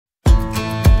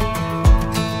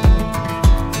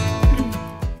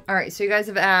Alright, so you guys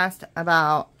have asked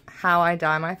about how I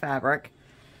dye my fabric.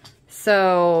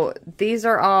 So these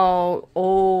are all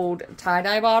old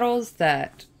tie-dye bottles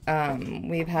that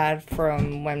we've had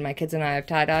from when my kids and I have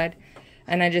tie-dyed.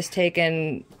 And I just take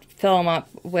and fill them up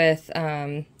with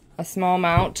a small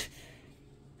amount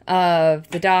of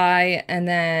the dye and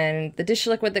then the dish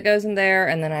liquid that goes in there,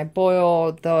 and then I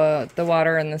boil the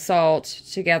water and the salt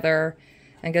together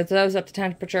and get those up to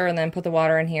temperature, and then put the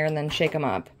water in here and then shake them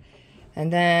up.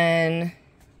 And then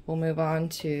we'll move on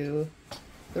to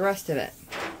the rest of it.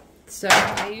 So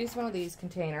I use one of these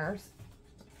containers.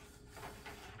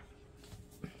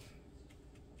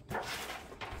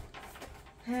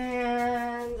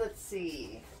 And let's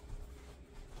see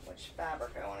which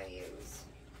fabric I want to use.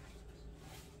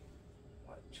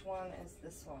 Which one is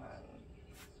this one?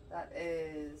 That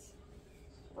is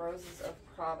Roses of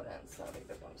Providence. That'll be a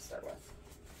good one to start with.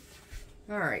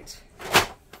 Alright.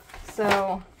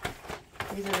 So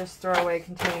these are just throwaway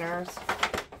containers.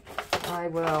 I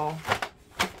will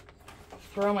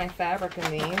throw my fabric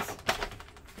in these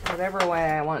whatever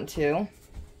way I want to.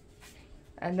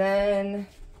 And then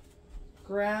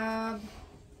grab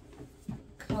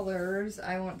colors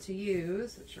I want to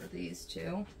use, which are these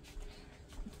two.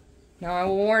 Now I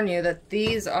will warn you that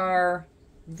these are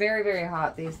very, very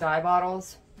hot, these dye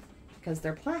bottles, because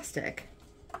they're plastic.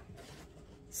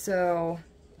 So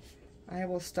I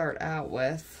will start out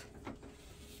with,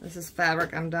 this is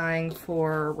fabric I'm dyeing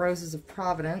for Roses of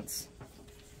Providence.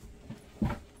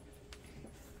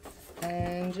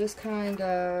 And just kind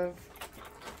of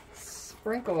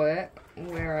sprinkle it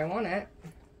where I want it.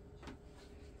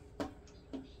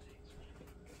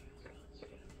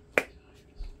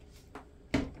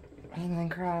 And then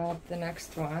grab the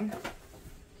next one.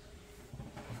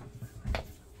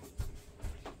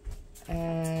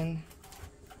 And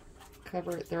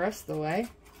cover it the rest of the way.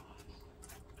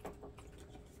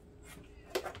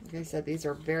 Like I said, these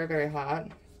are very, very hot.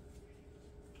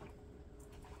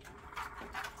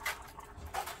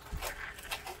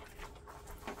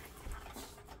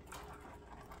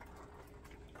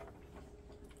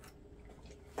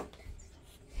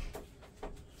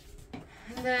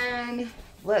 And then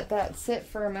let that sit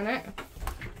for a minute.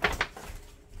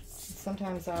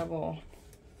 Sometimes I will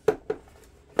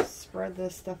spread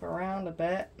this stuff around a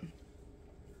bit.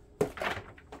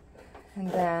 And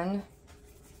then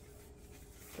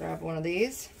grab one of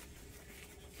these,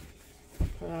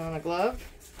 put it on a glove.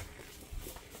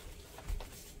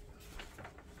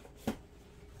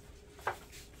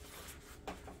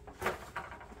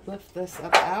 Lift this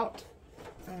up out,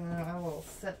 and I will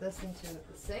set this into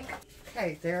the sink.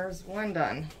 Okay, there's one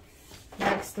done.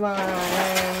 Next one,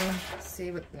 let's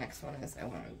see what the next one is I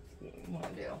want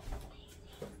to do.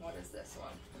 What is this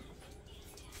one?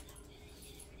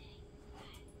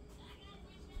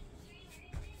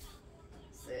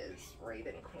 This is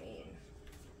Raven Queen.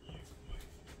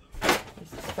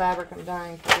 This is fabric I'm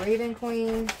dyeing for Raven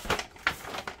Queen.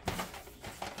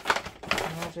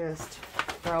 And I'll just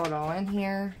throw it all in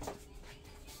here.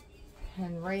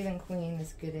 And Raven Queen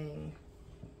is getting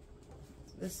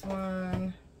this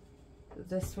one,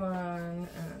 and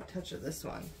a touch of this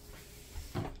one.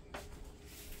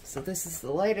 So this is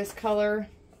the lightest color.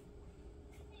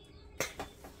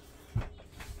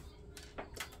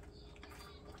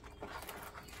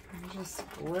 And just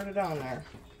squirt it on there.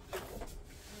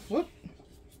 Whoop.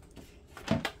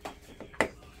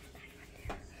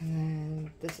 And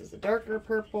then this is a darker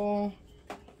purple,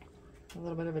 a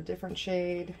little bit of a different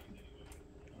shade.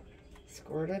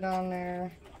 Squirt it on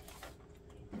there.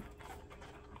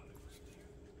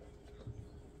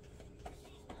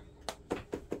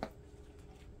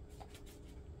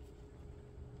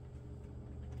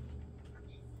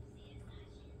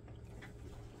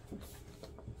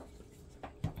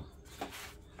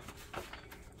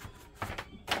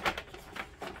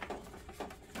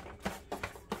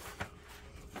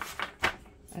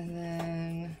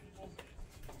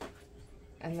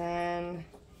 And then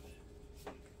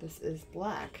this is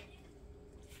black.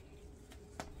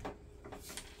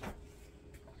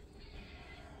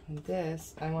 And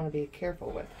this I want to be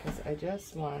careful with because I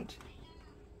just want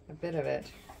a bit of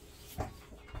it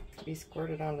to be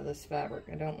squirted onto this fabric.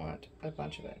 I don't want a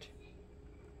bunch of it.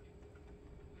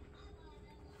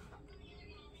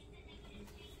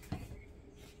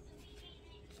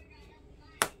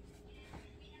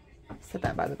 Set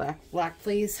that by the black,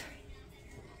 please.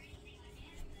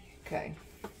 Okay.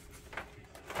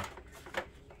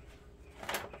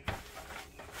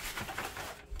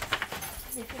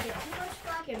 If you get too much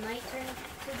black, it might turn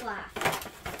to black.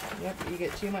 Yep, you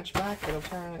get too much black, it'll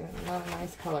turn not a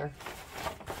nice color.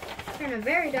 Turn a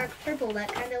very dark purple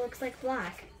that kind of looks like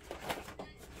black.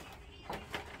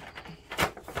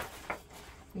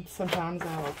 And sometimes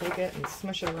I will take it and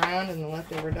smush it around in the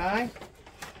leftover dye.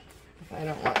 If I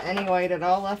don't want any white at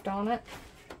all left on it.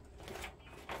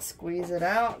 Squeeze it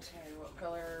out. Okay, what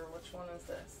color, which one is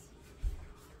this?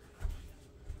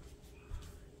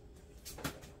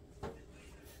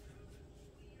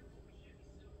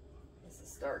 This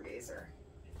is Stargazer.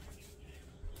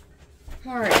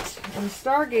 Alright, in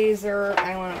Stargazer,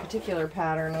 I want a particular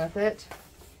pattern with it,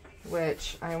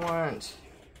 which I want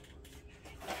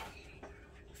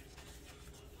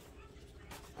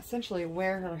essentially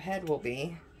where her head will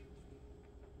be.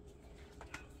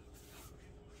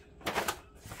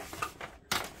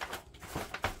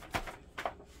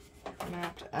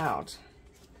 Mapped out.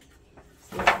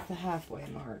 So this is the halfway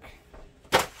mark.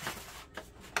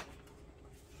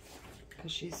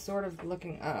 Because she's sort of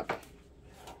looking up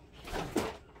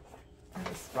at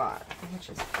a spot, which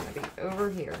is going to be over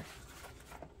here.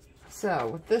 So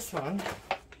with this one,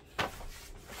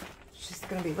 she's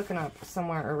going to be looking up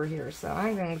somewhere over here. So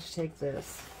I'm going to take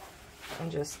this and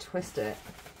just twist it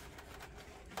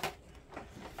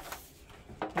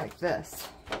like this.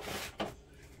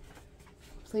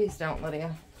 Please don't,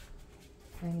 Lydia.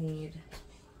 I need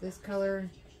this color,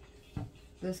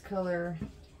 this color.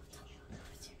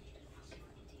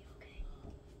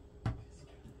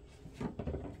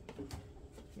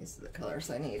 These are the colors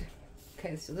I need.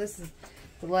 Okay, so this is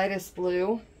the lightest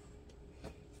blue.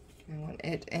 I want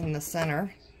it in the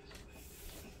center.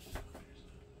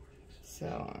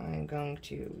 So I'm going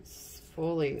to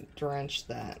fully drench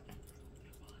that.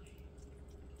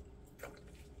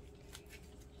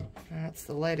 That's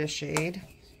the lightest shade.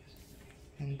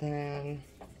 And then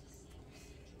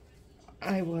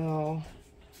I will,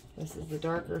 this is the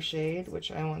darker shade,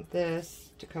 which I want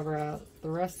this to cover out the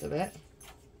rest of it.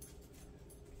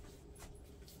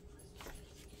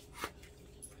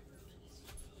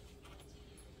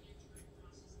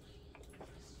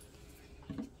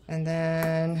 And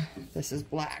then this is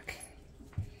black.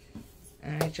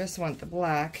 And I just want the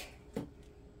black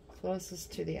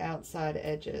closest to the outside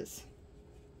edges.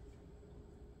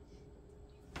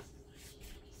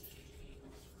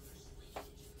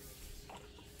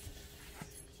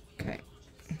 Okay.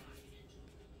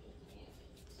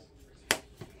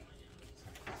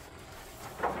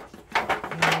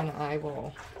 And then I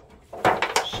will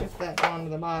shift that down to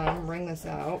the bottom, bring this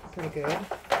out pretty good.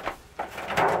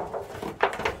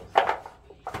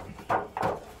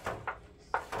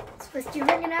 Supposed to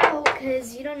bring it out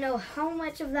because you don't know how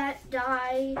much of that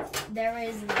dye there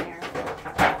is in there.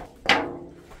 Okay.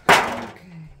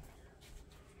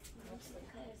 Most of the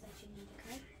colors that you need to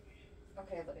cut.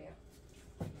 Okay, Lydia.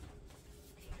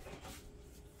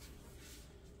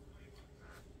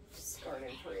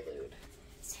 Garden Prelude.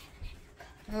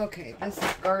 Okay, this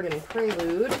is Garden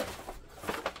Prelude.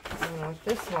 And with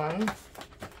this one,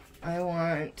 I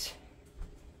want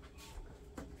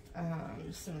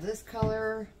some of this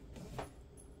color.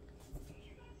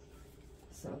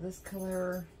 Some of this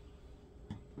color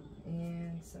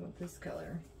and some of this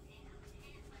color.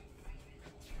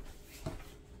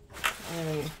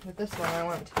 And with this one I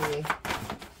want it to be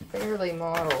fairly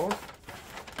mottled,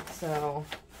 so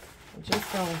I'm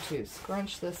just going to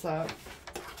scrunch this up.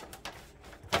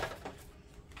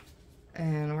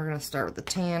 And we're going to start with the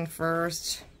tan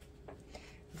first.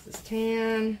 This is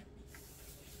tan.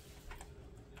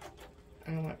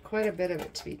 I want quite a bit of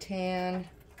it to be tan.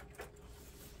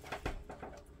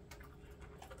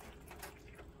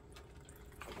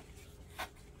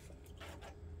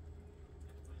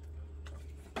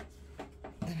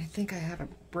 I think I have a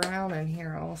brown in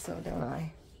here also, don't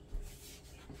I?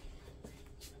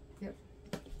 Yep.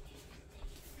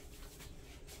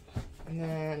 And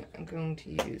then I'm going to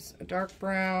use a dark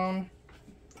brown.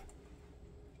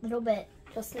 A little bit,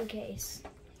 just in case.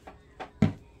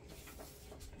 And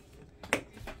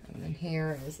then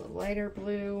here is a lighter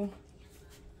blue.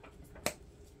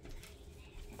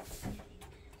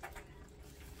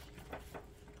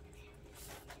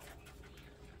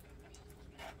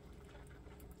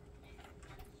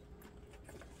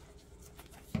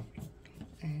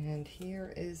 And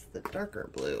here is the darker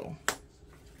blue.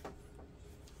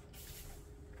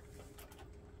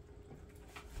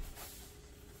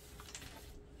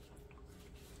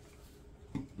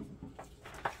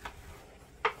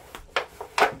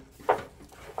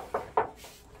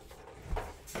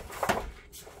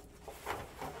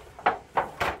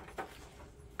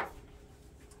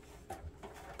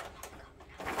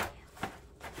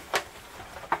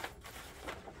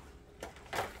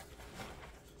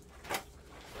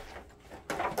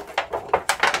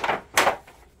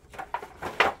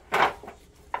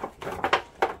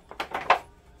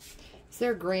 Is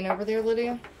there green over there,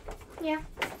 Lydia? Yeah.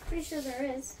 Pretty sure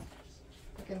there is.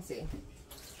 I can see.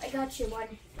 I got you one.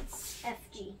 It's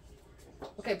FG.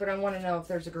 Okay, but I want to know if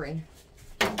there's a green.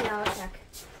 Yeah, I'll check.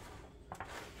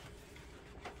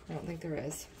 I don't think there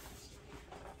is.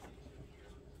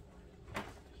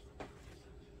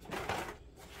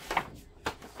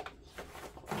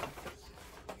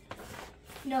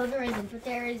 No, there isn't, but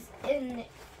there is in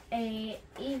a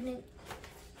evening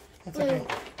That's blue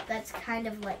okay. that's kind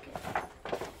of like it.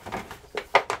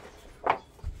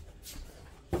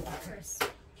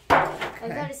 I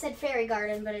thought it said fairy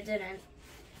garden, but it didn't.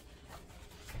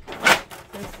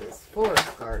 This is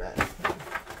forest garden.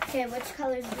 Okay, which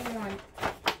colors do you want?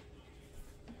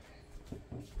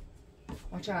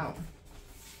 Watch out.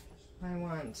 I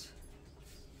want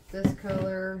this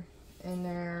color in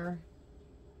there.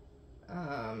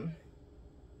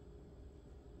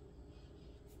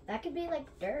 That could be like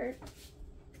dirt.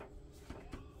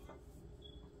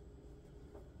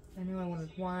 I knew I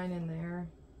wanted wine in there.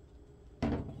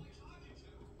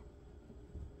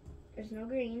 There's no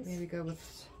greens. Maybe go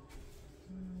with,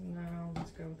 no, let's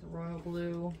go with the royal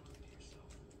blue.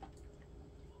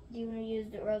 Do you want to use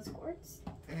the rose quartz?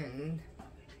 And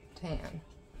tan.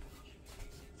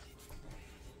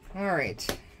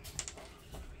 Alright.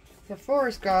 The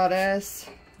forest goddess,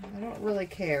 I don't really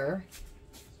care.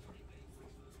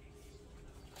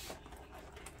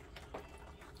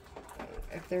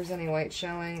 If there's any white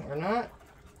showing or not.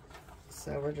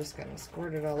 So we're just going to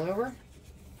squirt it all over.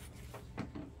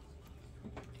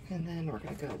 And then we're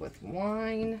going to go with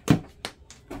wine.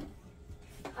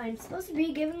 I'm supposed to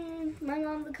be giving my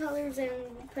mom the colors and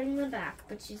putting them back,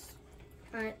 but she's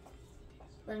not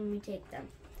letting me take them.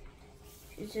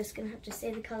 She's just going to have to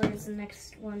say the colors the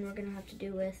next one we're going to have to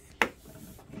do with.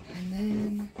 And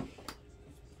then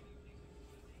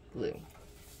blue.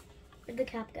 Where'd the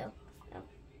cap go? Oh.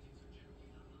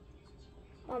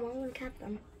 Oh, Mom, I'm going to cap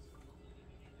them.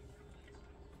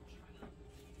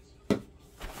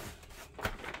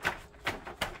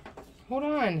 Hold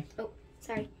on. Oh,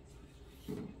 sorry.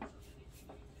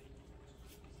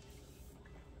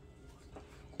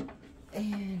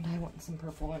 And I want some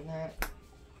purple in that.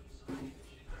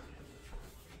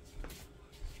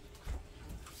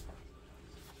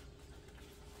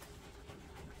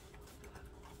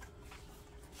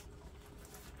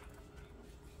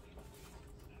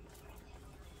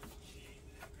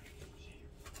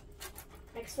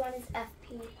 Next one is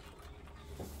FP.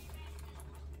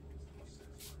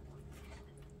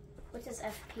 What does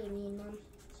FP mean, Mom?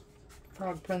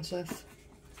 Frog princess.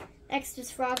 Next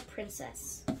is Frog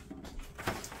Princess.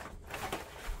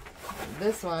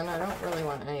 This one, I don't really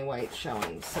want any white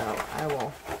showing, so I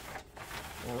will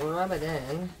rub it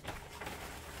in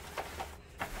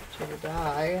to the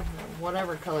dye.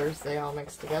 Whatever colors they all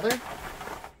mix together.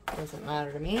 Doesn't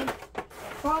matter to me.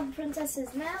 Frog Princess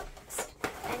is next.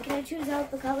 And can I choose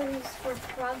out the colors for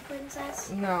Frog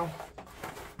Princess? No.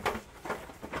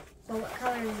 Well, what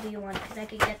colors do you want? Because I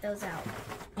could get those out.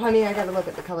 Honey, I gotta look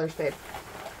at the colors, babe.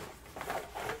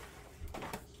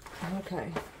 Okay.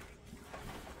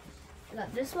 I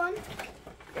got this one.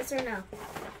 Yes or no?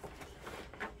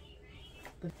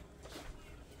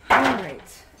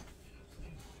 Alright.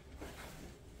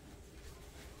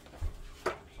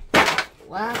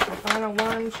 Last and final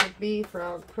one should be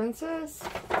Frog Princess.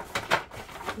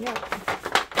 Yep.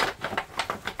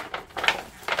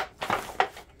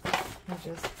 I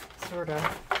just sort of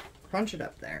crunch it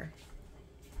up there.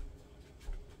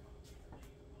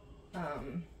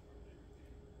 I'm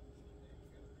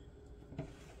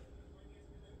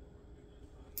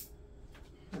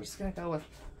just gonna go with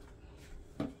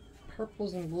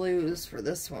purples and blues for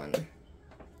this one.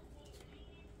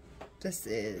 This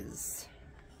is,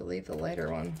 I believe, the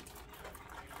lighter one.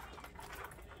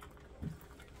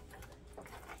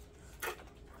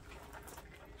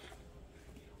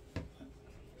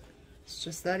 It's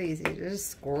just that easy.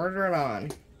 Just squirt it on.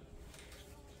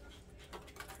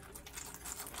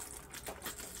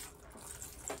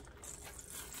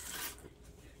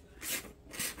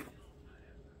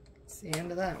 That's the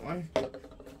end of that one.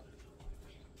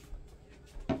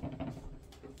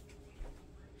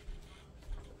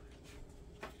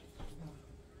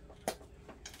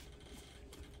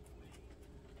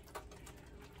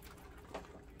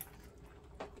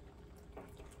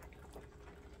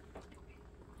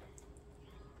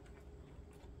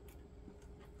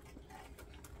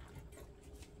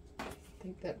 I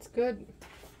think that's good.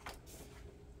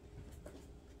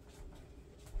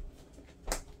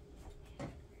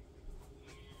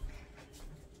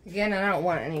 Again, I don't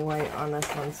want any white on this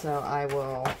one, so I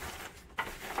will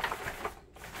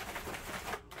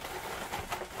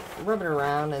rub it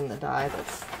around in the dye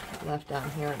that's left down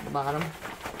here at the bottom.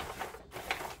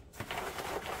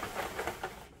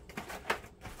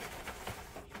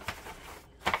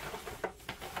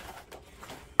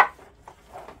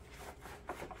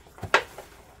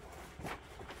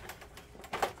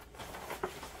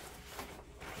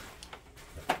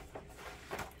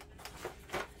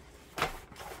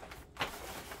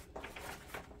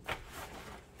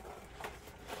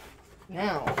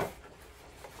 Now,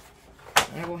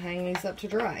 I will hang these up to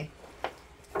dry.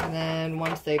 And then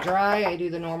once they dry, I do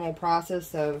the normal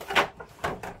process of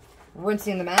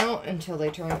rinsing them out until they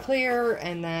turn clear,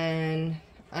 and then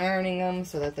ironing them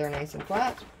so that they're nice and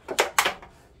flat.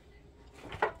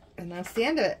 And that's the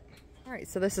end of it. Alright,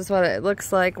 so this is what it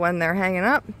looks like when they're hanging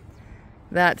up.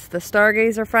 That's the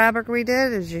Stargazer fabric we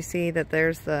did. As you see that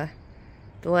there's the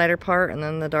lighter part and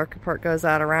then the darker part goes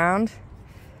out around.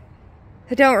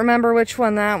 I don't remember which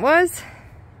one that was.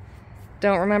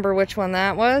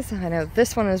 I know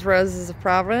this one is Roses of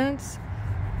Providence.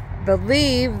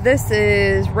 Believe this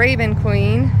is Raven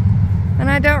Queen. And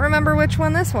I don't remember which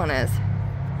one this one is.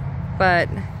 But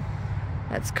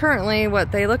that's currently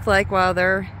what they look like while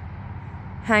they're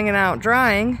hanging out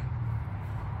drying.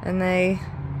 And they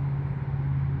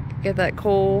get that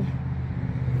cool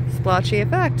splotchy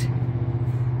effect.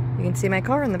 You can see my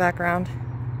car in the background.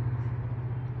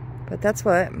 But that's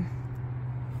what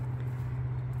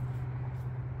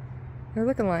they're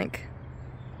looking like.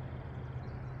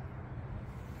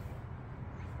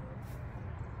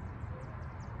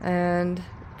 And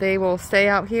they will stay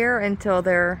out here until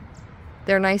they're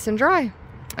nice and dry.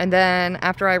 And then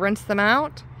after I rinse them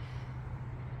out,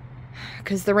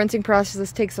 because the rinsing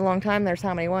process takes a long time. There's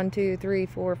how many? 1, 2, 3,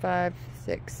 4, 5,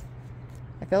 6.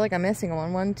 I feel like I'm missing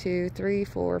one. 1, 2, 3,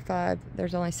 4, 5.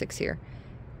 There's only 6 here.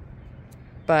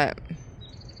 But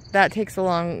that takes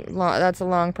a that's a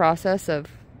long process of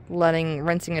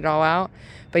rinsing it all out.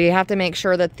 But you have to make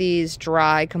sure that these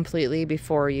dry completely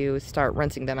before you start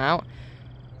rinsing them out,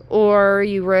 or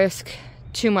you risk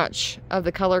too much of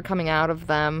the color coming out of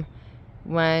them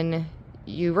when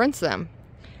you rinse them.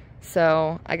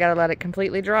 So I gotta let it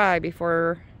completely dry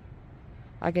before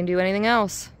I can do anything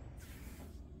else.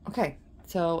 Okay,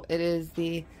 so it is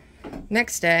the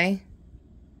next day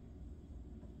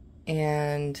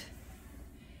and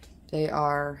they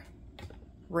are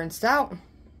rinsed out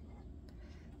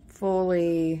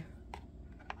fully.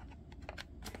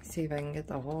 Let's see if I can get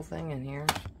the whole thing in here.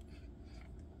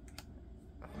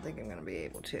 I don't think I'm gonna be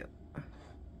able to.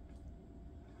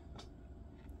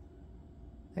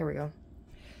 There we go.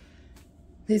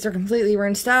 These are completely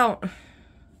rinsed out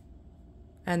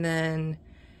and then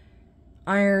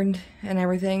ironed and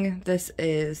everything. This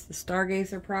is the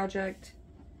Stargazer project.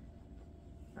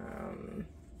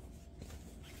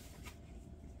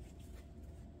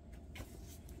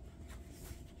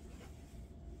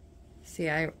 See,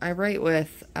 I write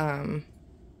with an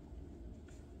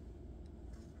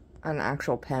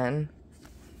actual pen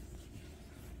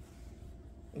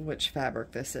which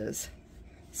fabric this is.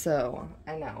 So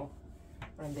I know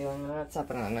what I'm doing. That's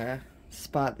up on a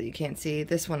spot that you can't see.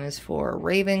 This one is for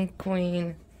Raven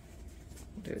Queen.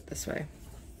 I'll do it this way.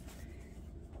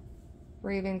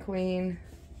 Raven Queen.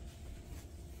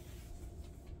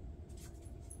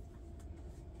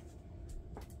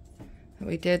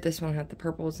 We did. This one had the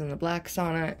purples and the blacks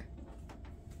on it.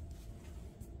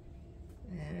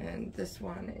 And this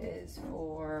one is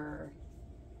for,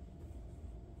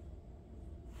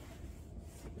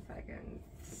 let's see if I can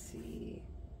see.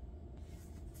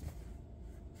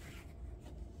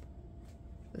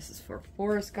 This is for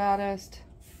Forest Goddess.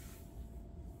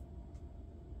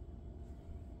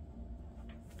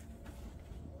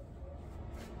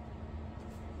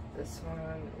 This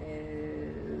one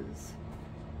is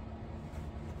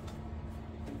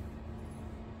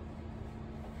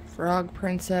Frog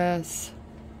Princess.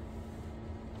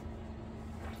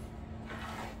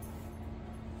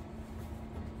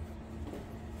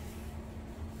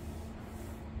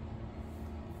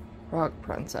 Frog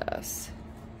Princess.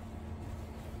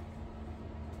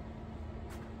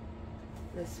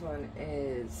 This one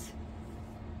is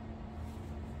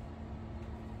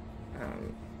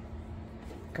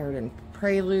Garden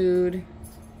Prelude.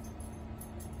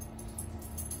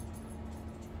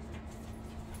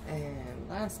 And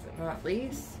last but not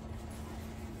least,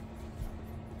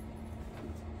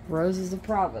 Roses of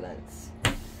Providence.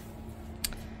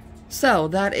 So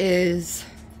that is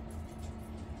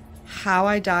how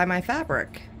I dye my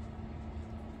fabric.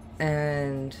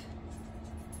 And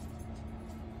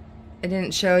I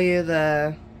didn't show you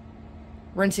the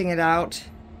rinsing it out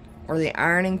or the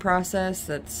ironing process.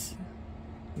 That's,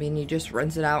 I mean, you just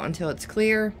rinse it out until it's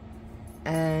clear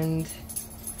and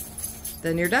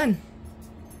then you're done.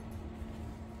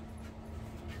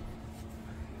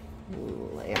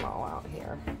 Lay them all out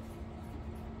here.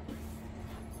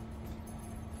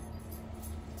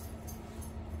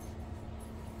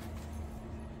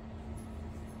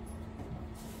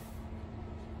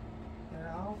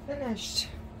 They're all finished.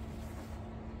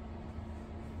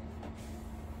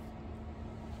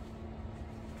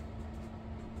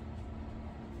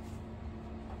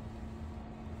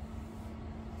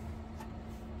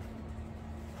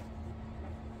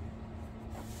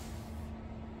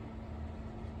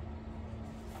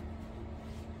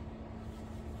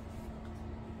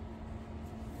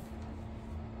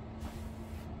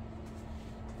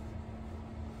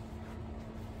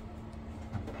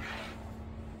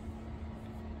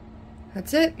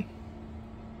 that's it.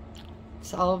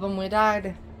 So all of them we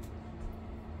dyed.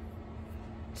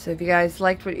 So if you guys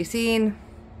liked what you've seen,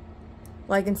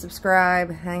 like and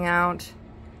subscribe, hang out,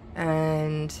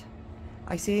 and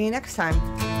I see you next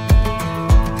time.